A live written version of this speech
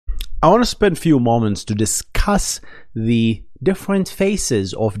I want to spend a few moments to discuss the different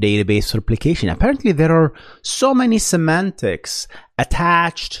phases of database replication. Apparently, there are so many semantics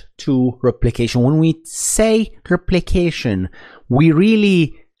attached to replication. When we say replication, we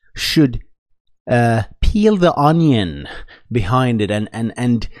really should peel the onion behind it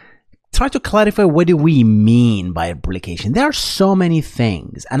and try to clarify what do we mean by replication. There are so many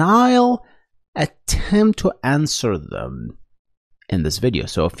things, and I'll attempt to answer them in this video.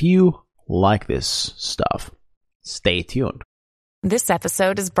 So if you like this stuff, stay tuned. This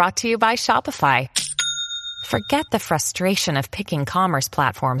episode is brought to you by Shopify. Forget the frustration of picking commerce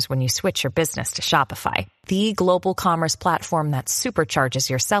platforms when you switch your business to Shopify, the global commerce platform that supercharges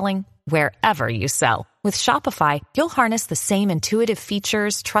your selling wherever you sell. With Shopify, you'll harness the same intuitive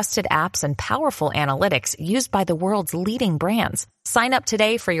features, trusted apps, and powerful analytics used by the world's leading brands. Sign up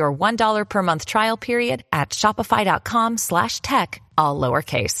today for your $1 per month trial period at shopify.com/tech, all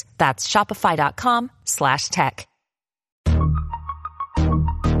lowercase. That's shopify.com/tech.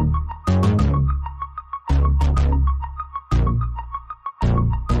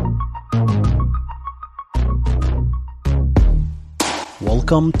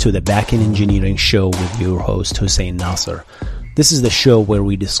 Welcome to the Backend Engineering Show with your host, Hussein Nasser. This is the show where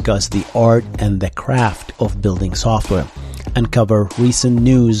we discuss the art and the craft of building software and cover recent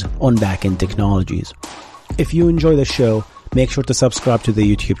news on backend technologies. If you enjoy the show, make sure to subscribe to the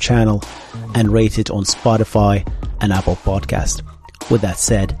YouTube channel and rate it on Spotify and Apple Podcast. With that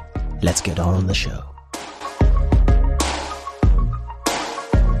said, let's get on the show.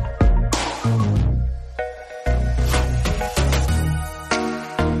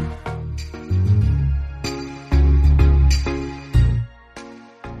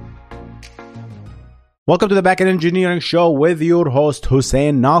 Welcome to the Backend Engineering Show with your host,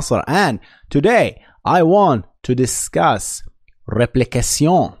 Hussein Nasser. And today, I want to discuss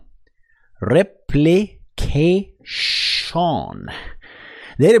replication. Database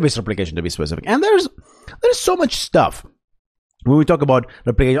replication, to be specific. And there's so much stuff when we talk about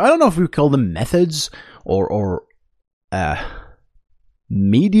replication. I don't know if we call them methods or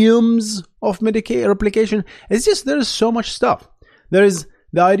mediums of replication. It's just there's so much stuff. There is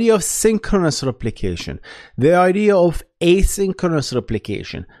the idea of synchronous replication, the idea of asynchronous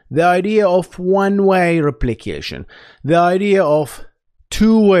replication, the idea of one-way replication, the idea of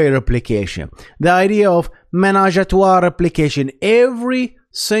two-way replication, the idea of ménage à trois replication. Every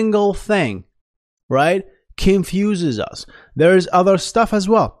single thing, right, confuses us. There is other stuff as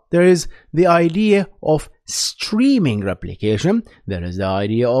well. There is the idea of streaming replication. There is the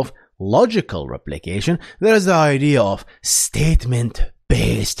idea of logical replication. There is the idea of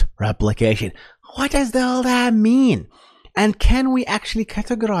statement-based replication. What does all that mean? And can we actually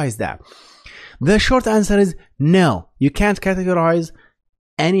categorize that? The short answer is no. You can't categorize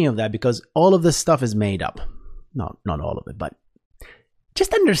any of that because all of this stuff is made up. No, not all of it, but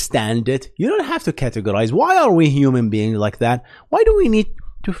just understand it. You don't have to categorize. Why are we human beings like that? Why do we need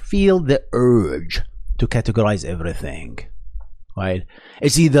to feel the urge to categorize everything? Right?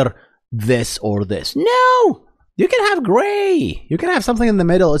 It's either this or this. No! You can have gray. You can have something in the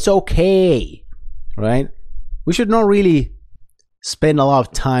middle. It's okay. Right? We should not really spend a lot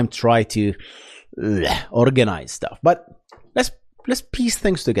of time trying to organize stuff. But let's piece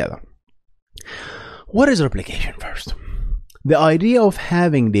things together. What is replication first? The idea of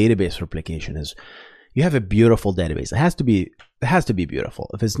having database replication is you have a beautiful database. It has to be beautiful.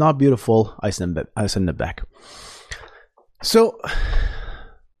 If it's not beautiful, I send it back. So,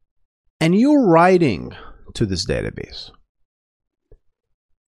 and you're writing to this database,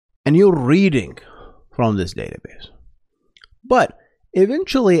 and you're reading from this database. But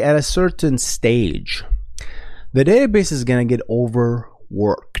eventually, at a certain stage, the database is going to get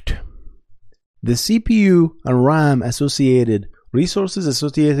overworked. The CPU and RAM associated, resources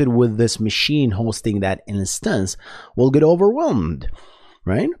associated with this machine hosting that instance will get overwhelmed,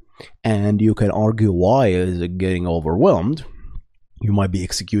 right? And you can argue, why is it getting overwhelmed? You might be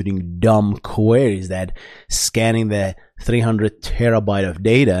executing dumb queries that scanning the 300 terabyte of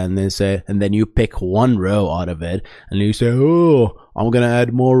data and then you pick one row out of it and you say, oh, I'm going to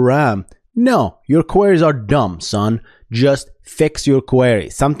add more RAM. No, your queries are dumb, son. Just fix your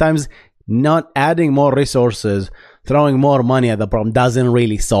query. Sometimes not adding more resources, throwing more money at the problem doesn't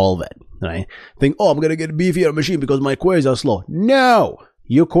really solve it, right? Think, oh, I'm going to get a beefier machine because my queries are slow. No,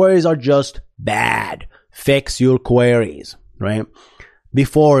 your queries are just bad. Fix your queries, right?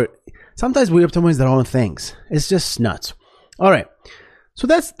 Before, sometimes we optimize the wrong things. It's just nuts. All right. So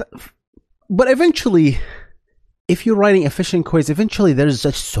but eventually, if you're writing efficient queries, eventually there's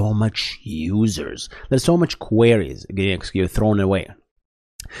just so much users. There's so much queries getting thrown away.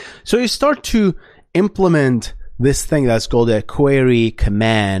 So you start to implement this thing that's called a query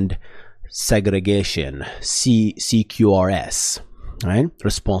command segregation, CQRS, right?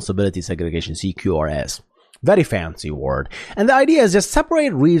 Responsibility segregation, CQRS. Very fancy word. And the idea is just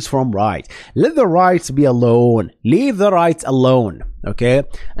separate reads from writes. Let the writes be alone. Leave the writes alone, okay?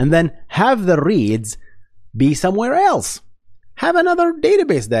 And then have the reads be somewhere else. Have another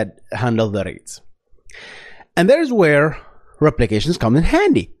database that handles the reads. And there's where replications come in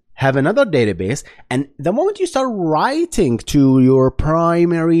handy. Have another database, and the moment you start writing to your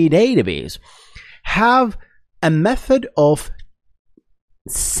primary database, have a method of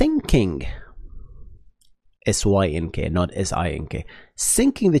syncing, S-Y-N-K, not S-I-N-K,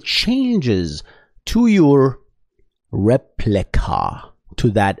 syncing the changes to your replica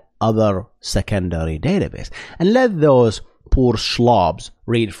to that other secondary database, and let those poor slobs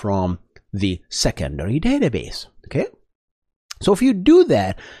read from the secondary database, okay? So if you do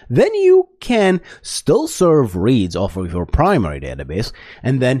that, then you can still serve reads off of your primary database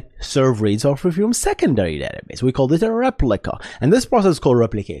and then serve reads off of your secondary database. We call this a replica. And this process is called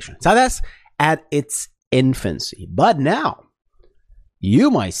replication. So that's at its infancy. But now,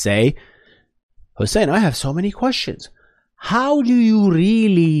 you might say, Hussein, I have so many questions. How do you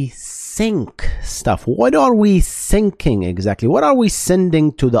really sync stuff? What are we syncing exactly? What are we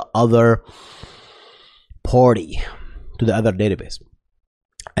sending to the other party? To the other database.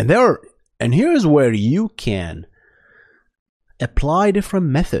 And here's where you can apply different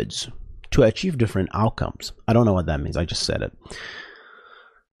methods to achieve different outcomes. I don't know what that means. I just said it.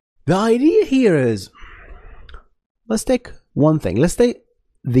 The idea here is, let's take one thing. Let's take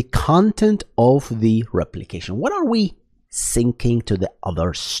the content of the replication. What are we syncing to the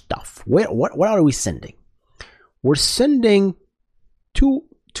other stuff? What are we sending? We're sending two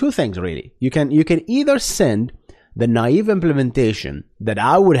things really. You can either send the naive implementation that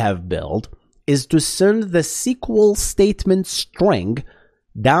I would have built is to send the SQL statement string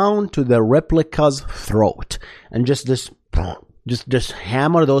down to the replica's throat and just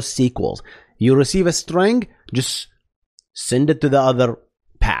hammer those SQLs. You receive a string, just send it to the other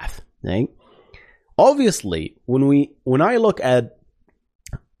path. Right? Obviously, when I look at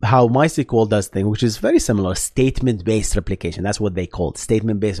how MySQL does things, which is very similar, statement-based replication. That's what they call it,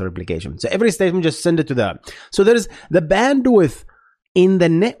 statement-based replication. So every statement, just send it to them. So there is the bandwidth in the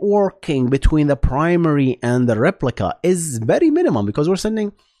networking between the primary and the replica is very minimum because we're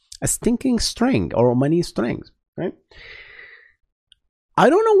sending a stinking string or many strings, right? I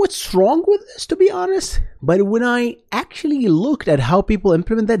don't know what's wrong with this, to be honest, but when I actually looked at how people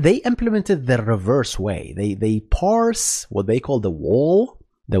implement that, they implemented the reverse way. They parse what they call the wall,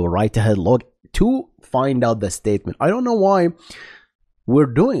 the write-ahead log, to find out the statement. I don't know why we're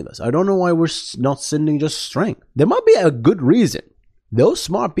doing this. I don't know why we're not sending just string. There might be a good reason. Those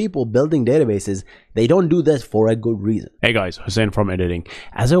smart people building databases, they don't do this for a good reason. Hey guys, Hussein from editing.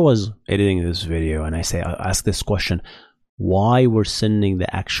 As I was editing this video and I ask this question, why we're sending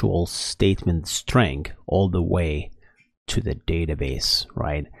the actual statement string all the way to the database,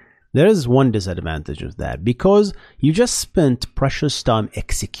 right? There is one disadvantage of that because you just spent precious time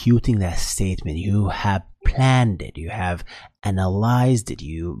executing that statement. You have planned it. You have analyzed it.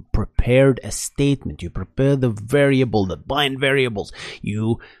 You prepared a statement. You prepared the variable, the bind variables.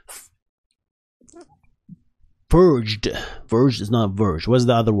 You verged. Verged is not verged. What's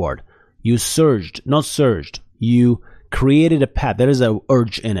the other word? You surged, not surged. You created a path. There is a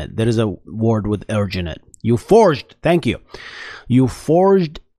urge in it. There is a word with urge in it. You forged. Thank you. You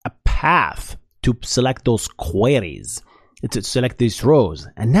forged a path to select those queries, to select these rows.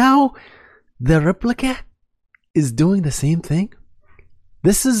 And now the replica is doing the same thing.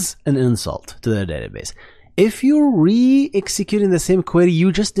 This is an insult to the database. If you're re-executing the same query,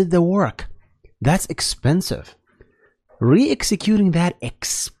 you just did the work. That's expensive. Re-executing that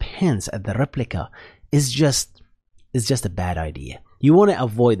expense at the replica is just a bad idea. You want to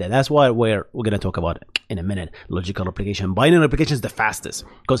avoid that. That's why we're going to talk about it in a minute. Logical replication. Binary replication is the fastest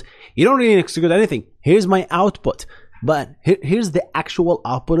because you don't really execute anything. Here's my output, but here's the actual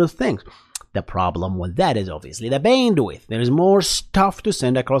output of things. The problem with that is obviously the bandwidth. There is more stuff to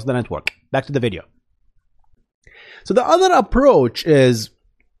send across the network. Back to the video. So the other approach is,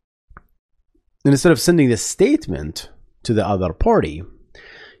 instead of sending the statement to the other party,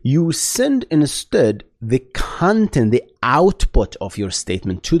 you send instead the content, the output of your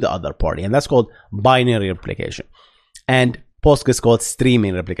statement to the other party. And that's called binary replication. And Postgres called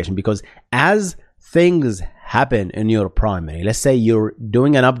streaming replication because as things happen in your primary, let's say you're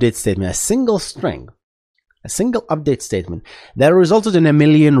doing an update statement, a single string, a single update statement that resulted in 1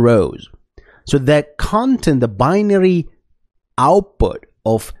 million rows. So that content, the binary output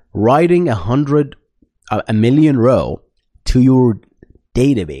of writing a million row to your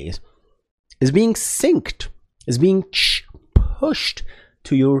database is being synced, is being pushed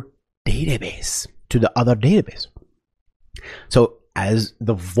to your database, to the other database. So as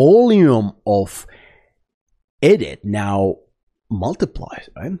the volume of edit now multiplies,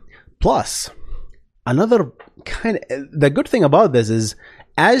 right? Plus, another the good thing about this is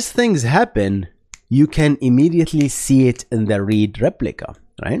as things happen, you can immediately see it in the read replica,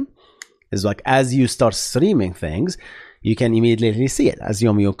 right? It's like as you start streaming things, you can immediately see it,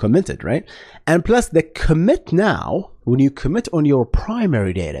 assume you committed, right? And plus the commit now, when you commit on your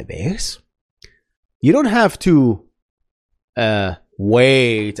primary database, you don't have to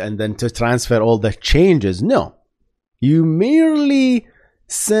wait and then to transfer all the changes. No, you merely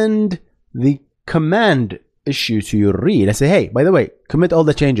send the command issue to your read and say, hey, by the way, commit all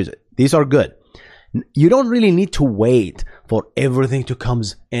the changes. These are good. You don't really need to wait for everything to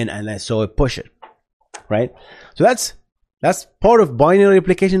comes in and then so push it, right? So that's part of binary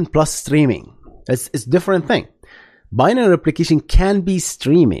replication plus streaming. It's a different thing. Binary replication can be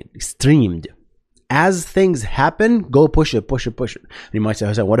streamed. As things happen, go push it. You might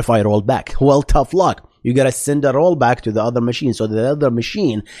say, what if I roll back? Well, tough luck. You got to send a rollback to the other machine. So the other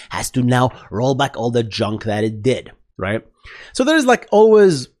machine has to now roll back all the junk that it did, right? So there's like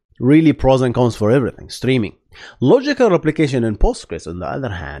always really pros and cons for everything. Streaming. Logical replication in Postgres, on the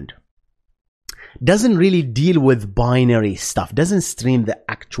other hand, doesn't really deal with binary stuff, doesn't stream the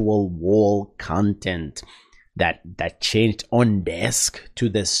actual wall content that changed on disk to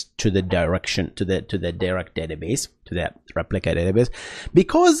the direct database, to the replica database,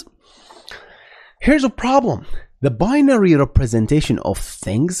 because here's a problem. The binary representation of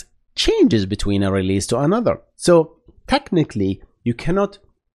things changes between a release to another. So technically, you cannot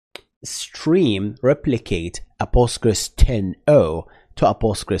replicate a Postgres 10.0 to a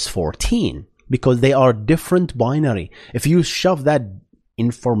Postgres 14 because they are different binary. If you shove that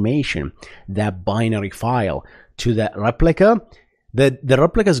information, that binary file to the replica, the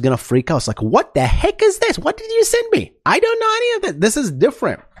replica is going to freak out. It's like, what the heck is this? What did you send me? I don't know any of it. This is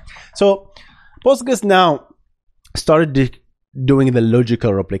different. So Postgres now started doing the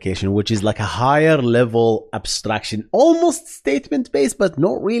logical replication, which is like a higher level abstraction, almost statement based, but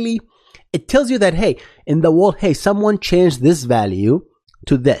not really. It tells you that, hey, in the world, hey, someone changed this value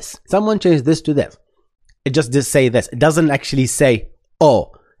to this. Someone changed this to this. It just say this. It doesn't actually say,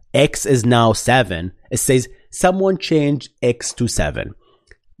 oh, X is now 7. It says someone changed X to 7.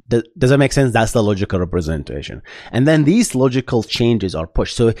 Does that make sense? That's the logical representation. And then these logical changes are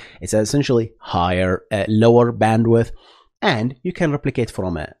pushed. So it's essentially lower bandwidth. And you can replicate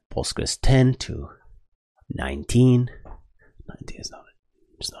from a Postgres 10 to 19. 19 is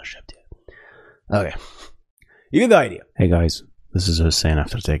not shipped yet. Okay. You get the idea. Hey guys, this is Hussein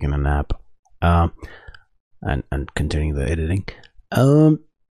after taking a nap. And continuing the editing.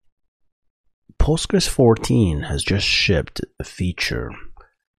 Postgres 14 has just shipped a feature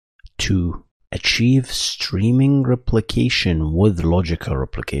to achieve streaming replication with logical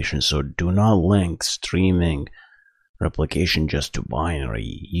replication. So do not link streaming replication just to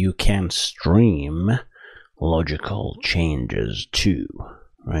binary. You can stream logical changes too,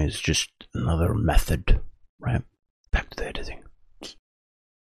 right? It's just another method, right? Back to the editing.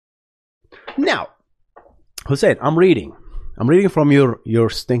 Now, Hussein, I'm reading from your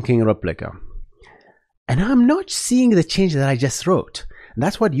stinking replica, and I'm not seeing the change that I just wrote. And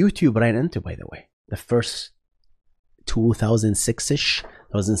that's what YouTube ran into, by the way. The first 2006-ish,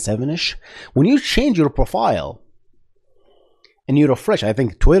 2007-ish. When you change your profile and you refresh, I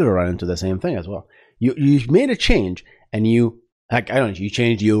think Twitter ran into the same thing as well. You made a change and you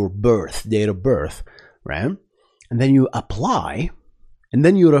changed your date of birth, right? And then you apply and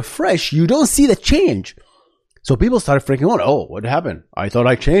then you refresh, you don't see the change. So people started freaking out. Oh, what happened? I thought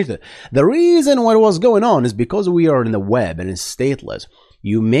I changed it. The reason what was going on is because we are in the web and it's stateless.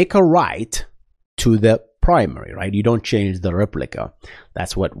 You make a write to the primary, right? You don't change the replica.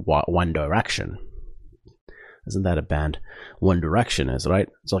 That's what One Direction. Isn't that a band? One Direction is, right?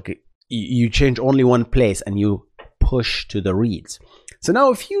 It's like you change only one place and you push to the reads. So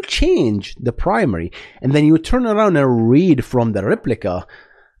now if you change the primary and then you turn around and read from the replica,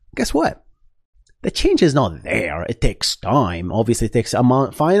 guess what? The change is not there. It takes time. Obviously, it takes a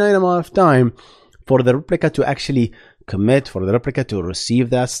finite amount of time for the replica to actually commit, for the replica to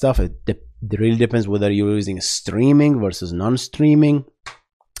receive that stuff. It really depends whether you're using streaming versus non-streaming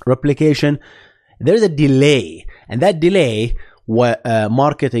replication. There's a delay. And that delay,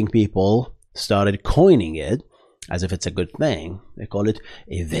 marketing people started coining it as if it's a good thing. They call it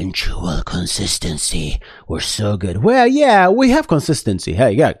eventual consistency. We're so good. Well, yeah, we have consistency.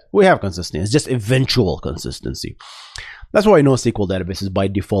 Hey, guys, we have consistency. It's just eventual consistency. That's why NoSQL databases, by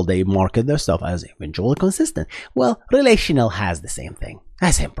default, they market their stuff as eventual consistent. Well, relational has the same thing,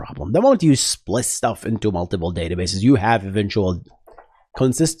 the same problem. The moment you split stuff into multiple databases, you have eventual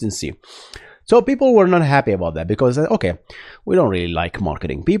consistency. So people were not happy about that because, okay, we don't really like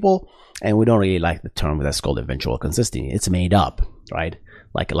marketing people, and we don't really like the term that's called eventual consistency. It's made up, right?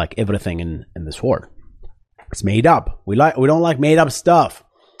 Like everything in this world. It's made up. We don't like made up stuff.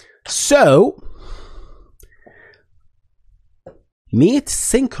 So meet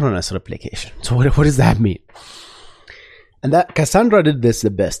synchronous replication. So what does that mean? And that Cassandra did this the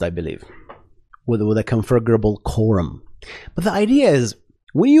best, I believe, with a configurable quorum. But the idea is,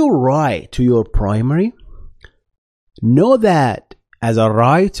 when you write to your primary, know that as a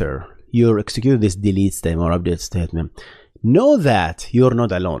writer, you're executing this delete statement or update statement. Know that you're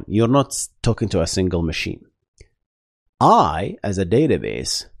not alone. You're not talking to a single machine. I, as a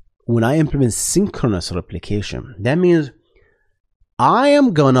database, when I implement synchronous replication, that means I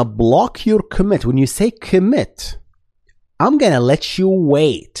am going to block your commit. When you say commit, I'm going to let you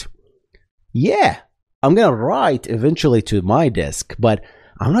wait. Yeah, I'm going to write eventually to my disk, but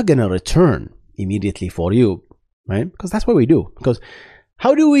I'm not going to return immediately for you, right? Because that's what we do. Because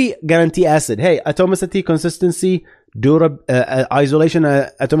how do we guarantee ACID? Hey, atomicity, consistency, isolation,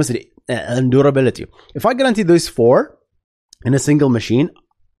 atomicity, and durability. If I guarantee those four in a single machine,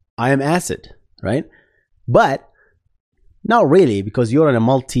 I am ACID, right? But not really, because you're in a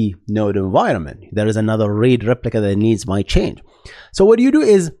multi-node environment. There is another read replica that needs my change. So what you do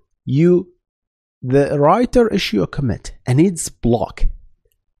is the writer issue a commit and it's block.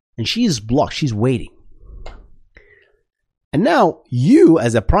 And she's blocked. She's waiting. And now you,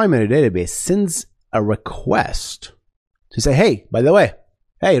 as a primary database, sends a request to say, hey, by the way,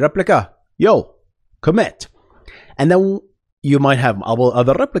 hey, replica, yo, commit. And then you might have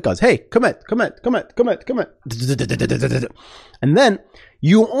other replicas. Hey, commit. And then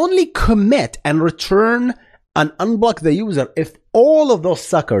you only commit and return and unblock the user if all of those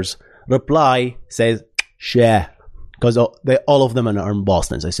suckers reply, says, share. Because all of them are in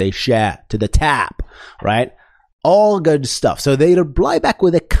Boston. So they say share to the tab, right? All good stuff. So they reply back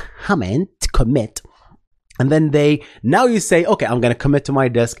with a commit. And then now you say, okay, I'm going to commit to my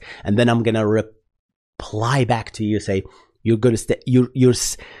disk. And then I'm going to reply back to you, say, you're going to stay,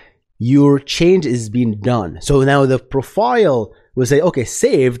 your change is being done. So now the profile will say, okay,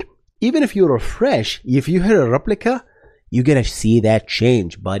 saved. Even if you refresh, if you hit a replica, you're going to see that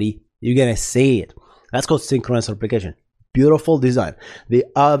change, buddy. You're going to see it. That's called synchronous replication. Beautiful design. The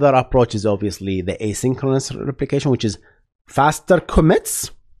other approach is obviously the asynchronous replication, which is faster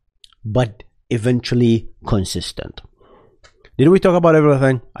commits, but eventually consistent. Did we talk about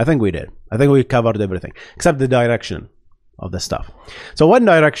everything? I think we did. I think we covered everything, except the direction of the stuff. So one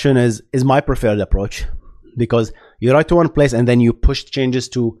direction is my preferred approach, because you write to one place and then you push changes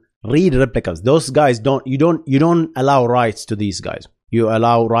to read replicas. Those guys you don't allow writes to these guys. You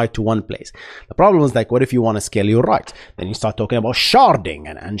allow write to one place. The problem is, like, what if you want to scale your write? Then you start talking about sharding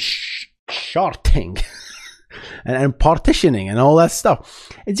and sharding and partitioning and all that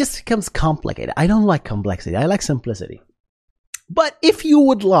stuff. It just becomes complicated. I don't like complexity. I like simplicity. But if you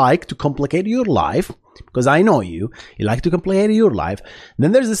would like to complicate your life, because I know you like to complicate your life,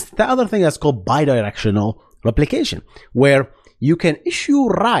 then there's the other thing that's called bidirectional replication, where you can issue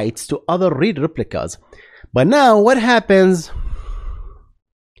writes to other read replicas. But now what happens?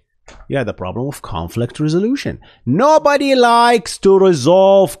 Yeah, the problem of conflict resolution. Nobody likes to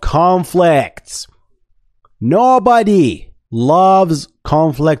resolve conflicts. Nobody loves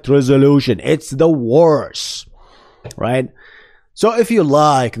conflict resolution. It's the worst, right? So if you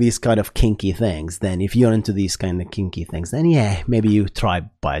like these kind of kinky things, then if you're into these kind of kinky things, then yeah, maybe you try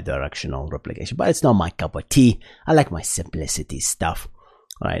bidirectional replication. But it's not my cup of tea. I like my simplicity stuff,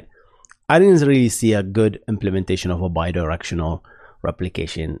 right? I didn't really see a good implementation of a bidirectional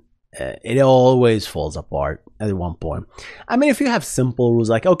replication. It always falls apart at one point. I mean, if you have simple rules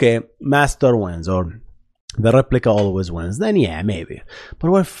like, okay, master wins or the replica always wins, then yeah, maybe.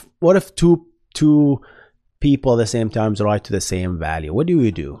 But what if two people at the same time write to the same value? What do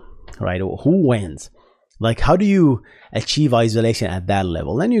you do, right? Who wins? Like, how do you achieve isolation at that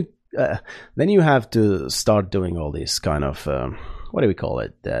level? Then you have to start doing all these kind of what do we call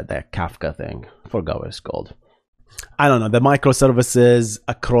it? The Kafka thing. I forgot what it's called. I don't know, the microservices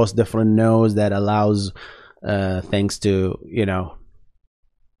across different nodes that allows things to,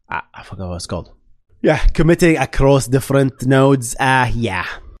 I forgot what it's called. Yeah, committing across different nodes. Yeah.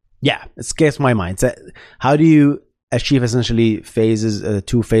 Yeah, it escapes my mind. So how do you achieve essentially phases,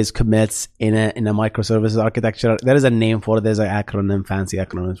 two-phase commits in a microservices architecture? There is a name for it. There's an acronym, fancy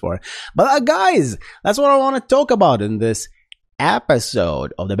acronyms for it. But guys, that's what I want to talk about in this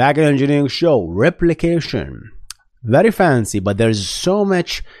episode of the Backend Engineering Show, Replication. Very fancy, but there's so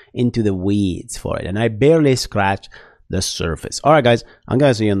much into the weeds for it, and I barely scratched the surface. All right, guys, I'm going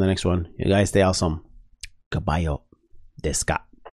to see you in the next one. You guys stay awesome. Goodbye, yo. Desca.